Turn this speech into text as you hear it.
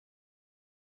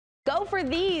Go for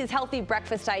these healthy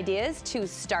breakfast ideas to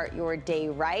start your day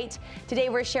right. Today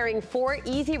we're sharing 4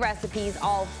 easy recipes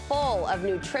all full of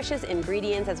nutritious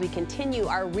ingredients as we continue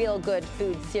our Real Good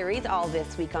Food series all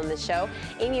this week on the show.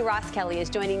 Amy Roskelley is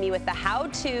joining me with the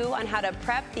how-to on how to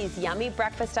prep these yummy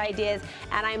breakfast ideas,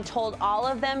 and I'm told all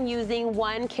of them using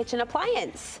one kitchen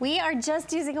appliance. We are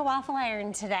just using a waffle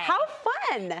iron today. How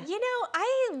fun! You know,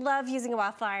 I love using a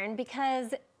waffle iron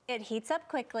because it heats up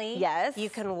quickly. Yes.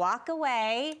 You can walk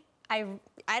away.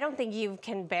 I don't think you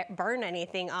can burn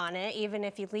anything on it, even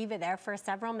if you leave it there for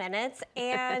several minutes.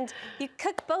 And you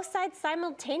cook both sides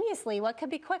simultaneously. What could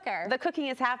be quicker? The cooking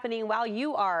is happening while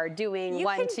you are doing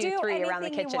 1, 2, 3 around the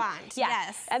kitchen. You want. Yeah.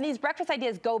 Yes. And these breakfast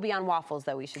ideas go beyond waffles,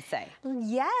 though, we should say.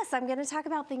 Yes, I'm going to talk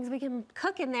about things we can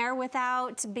cook in there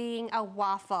without being a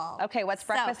waffle. Okay, what's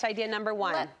breakfast idea number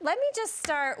 1? Let me just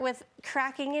start with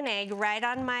cracking an egg right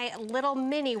on my little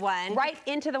mini one. Right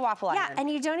into the waffle iron. Yeah, and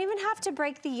you don't even have to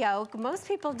break the yolk. Most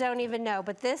people don't even know,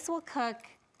 but this will cook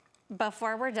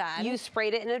before we're done. You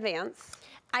sprayed it in advance.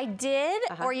 I did,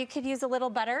 or you could use a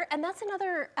little butter. And that's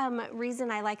another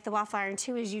reason I like the waffle iron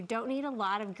too, is you don't need a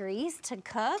lot of grease to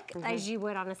cook as you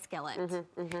would on a skillet.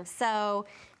 So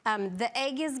the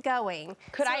egg is going.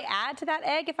 Could I add to that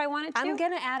egg if I wanted to? I'm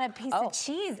gonna add a piece of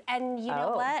cheese, and you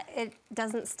know what? It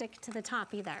doesn't stick to the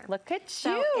top either. Look at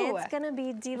so you. It's gonna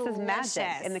be delicious. This is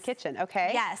magic in the kitchen,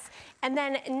 okay? Yes, and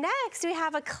then next we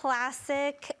have a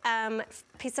classic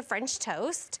piece of French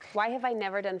toast. Why have I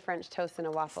never done French toast in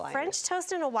a waffle iron? French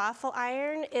toast in a waffle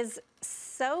iron is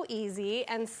so easy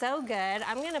and so good.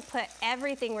 I'm gonna put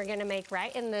everything we're gonna make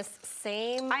right in this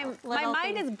same my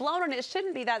mind is blown, and it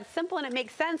shouldn't be that simple, and it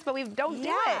makes sense, but we don't do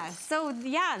it. So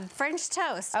yeah, French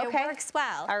toast, it works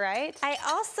well. All right. I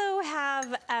also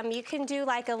have, you can do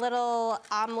like a little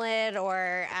omelet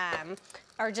or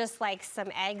just like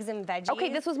some eggs and veggies. Okay,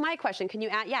 this was my question. Can you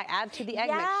add to the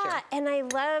egg mixture? Yeah, and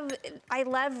I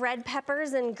love red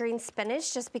peppers and green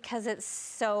spinach just because it's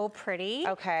so pretty.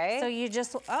 Okay. So you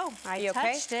just, I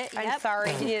touched it. I'm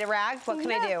sorry, do you need a rag? What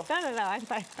can I do? No, I'm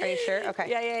fine. Are you sure? Okay.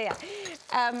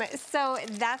 Yeah. So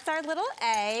that's our little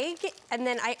egg. And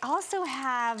then I also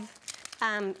have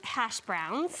hash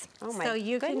browns. Oh my So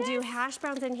you can do hash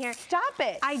browns in here. Stop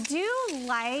it. I do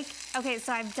like, okay,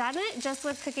 so I've done it just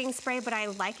with cooking spray, but I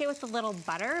like it with a little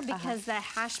butter because the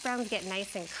hash browns get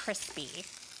nice and crispy.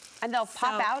 And they'll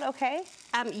pop out, okay?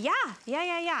 Yeah.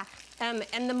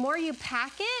 And the more you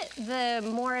pack it, the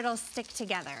more it'll stick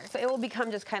together. So it will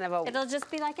become just kind of a... It'll just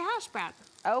be like a hash brown.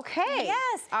 Okay.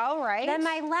 Yes. All right. Then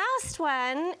my last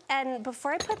one, and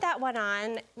before I put that one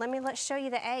on, let me show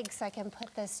you the egg so I can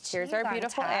put this cheese Here's our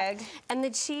beautiful egg. And the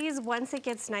cheese, once it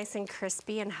gets nice and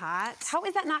crispy and hot. How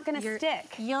is that not going to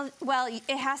stick? Well,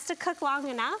 it has to cook long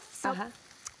enough. So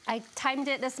I timed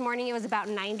it this morning. It was about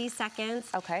 90 seconds.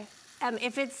 Okay.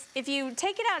 If you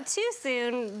take it out too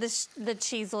soon, the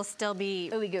cheese will still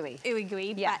be ooey gooey. Ooey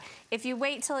gooey. Yeah. But if you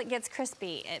wait till it gets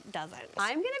crispy, it doesn't.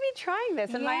 I'm gonna be trying this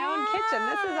in my own kitchen.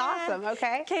 This is awesome.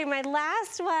 Okay. Okay, my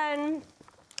last one.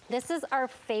 This is our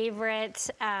favorite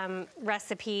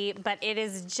recipe, but it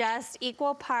is just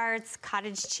equal parts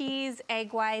cottage cheese,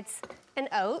 egg whites, and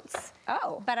oats.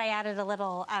 Oh. But I added a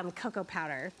little cocoa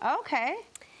powder. Okay.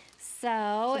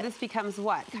 So this becomes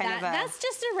what? That's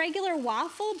just a regular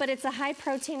waffle, but it's a high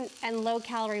protein and low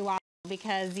calorie waffle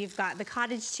because you've got the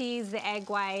cottage cheese, the egg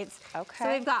whites. Okay.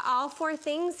 So we've got all 4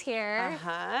 things here.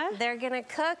 They're gonna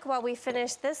cook while we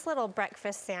finish this little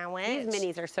breakfast sandwich. These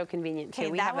minis are so convenient too.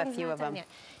 We have a few of them.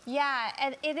 Yeah,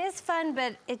 and it is fun,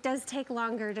 but it does take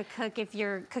longer to cook if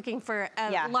you're cooking for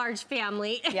a large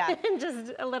family. Yeah.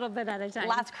 Just a little bit at a time.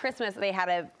 Last Christmas, they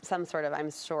had some sort of, I'm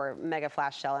sure, mega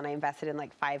flash shell, and I invested in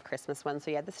like 5 Christmas ones.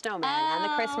 So you had the snowman and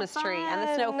the Christmas tree and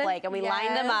the snowflake, and we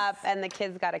lined them up, and the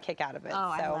kids got a kick out of it. Oh,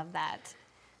 I love that.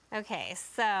 Okay,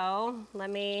 so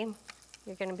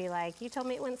you're gonna be like, you told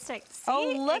me it wouldn't stick.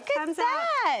 See, look at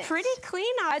that! Pretty clean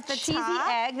off the top. A cheesy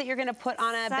egg that you're gonna put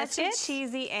on a biscuit? Such a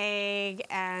cheesy egg,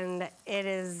 and it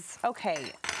is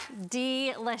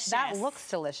delicious. That looks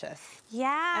delicious.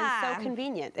 Yeah. And so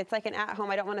convenient. It's like an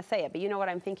at-home, I don't want to say it, but you know what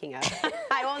I'm thinking of.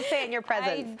 I won't say it in your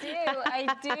presence. I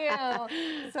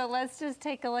do. So let's just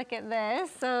take a look at this.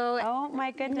 So oh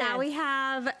my goodness. Now we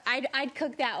have, I'd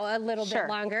cook that a little bit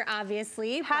longer,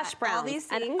 obviously. Hash browns, all these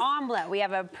things. an omelet. We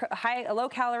have a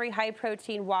low-calorie,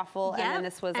 high-protein waffle, and then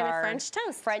this was our French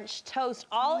toast. French toast,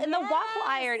 all in the waffle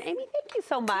iron. Amy, thank you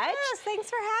so much. Yes, thanks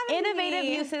for having me. Innovative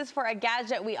uses for a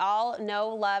gadget we all know,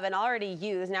 love, love and already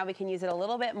use. Now we can use it a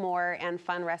little bit more, and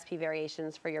fun recipe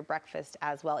variations for your breakfast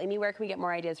as well. Amy, where can we get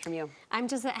more ideas from you? I'm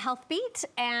just at Health Beat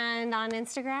and on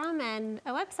Instagram and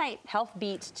a website. Health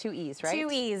Beat, 2 E's, right? 2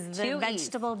 E's, the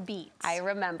vegetable beet. I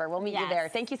remember. We'll meet you there.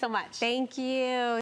 Thank you so much. Thank you.